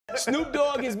Snoop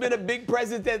Dogg has been a big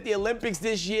presence at the Olympics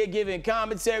this year, giving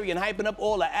commentary and hyping up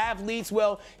all the athletes.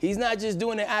 Well, he's not just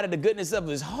doing it out of the goodness of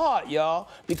his heart, y'all,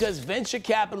 because venture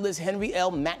capitalist Henry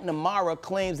L. McNamara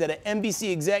claims that an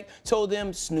NBC exec told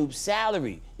him Snoop's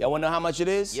salary. Y'all want to know how much it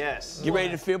is? Yes. Get ready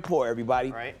to feel poor,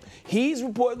 everybody. Right. He's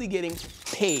reportedly getting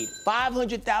paid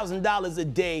 $500,000 a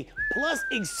day plus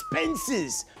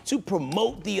expenses to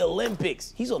promote the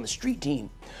Olympics. He's on the street team.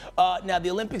 Now,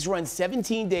 the Olympics run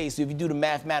 17 days, so if you do the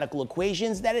mathematical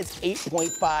equations, that is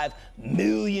 $8.5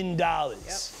 million.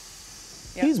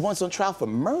 Yep. He's once on trial for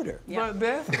murder. Yep. But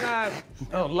that's not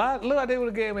a lot. Look, they would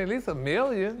have gave me at least $1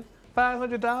 million.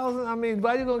 500,000? I mean,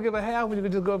 why are you gonna give a half when you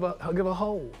could just give a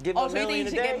whole? Give so you think you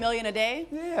should get $1 million a day?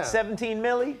 Yeah. 17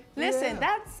 milli? Listen,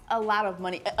 that's a lot of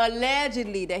money,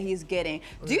 allegedly, that he's getting.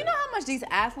 Do you know how much these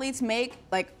athletes make,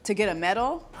 like, to get a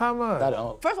medal? How much? I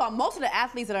don't. First of all, most of the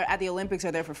athletes that are at the Olympics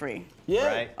are there for free. Yeah.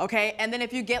 Right. Okay, and then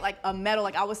if you get like a medal,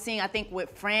 like I was seeing, I think with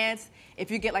France, if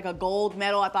you get like a gold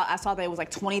medal, I saw that it was like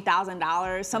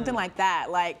 $20,000, something like that.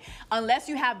 Like, unless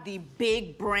you have the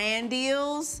big brand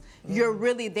deals, you're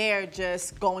really there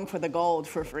just going for the gold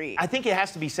for free. I think it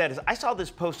has to be said, is I saw this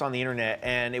post on the internet,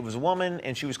 and it was a woman,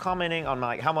 and she was commenting on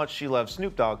like how much she loves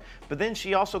Snoop Dogg, but then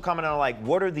she also commented on like,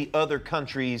 what are the other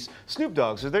countries' Snoop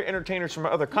Doggs? Are there entertainers from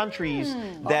other countries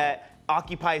that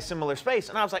occupy a similar space?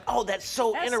 And I was like, oh, that's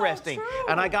so interesting. So true.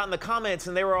 And I got in the comments,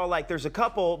 and they were all like, there's a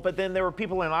couple, but then there were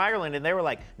people in Ireland, and they were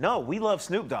like, no, we love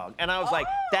Snoop Dogg. And I was like,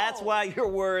 that's why you're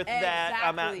worth that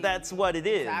amount. That's what it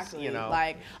is. Exactly. You know?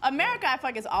 Like, America, I feel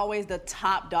like is always the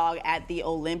top dog at the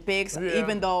Olympics,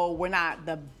 even though we're not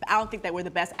I don't think that we're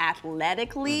the best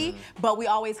athletically, but we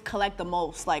always collect the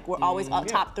most. Like, we're always up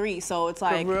top 3, so it's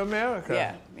like. We're America.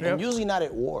 Yeah. And usually not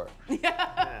at war.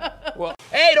 Well,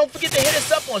 hey, don't forget to hit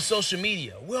us up on social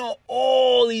media. We're on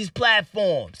all these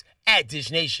platforms at Dish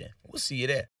Nation. We'll see you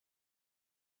there.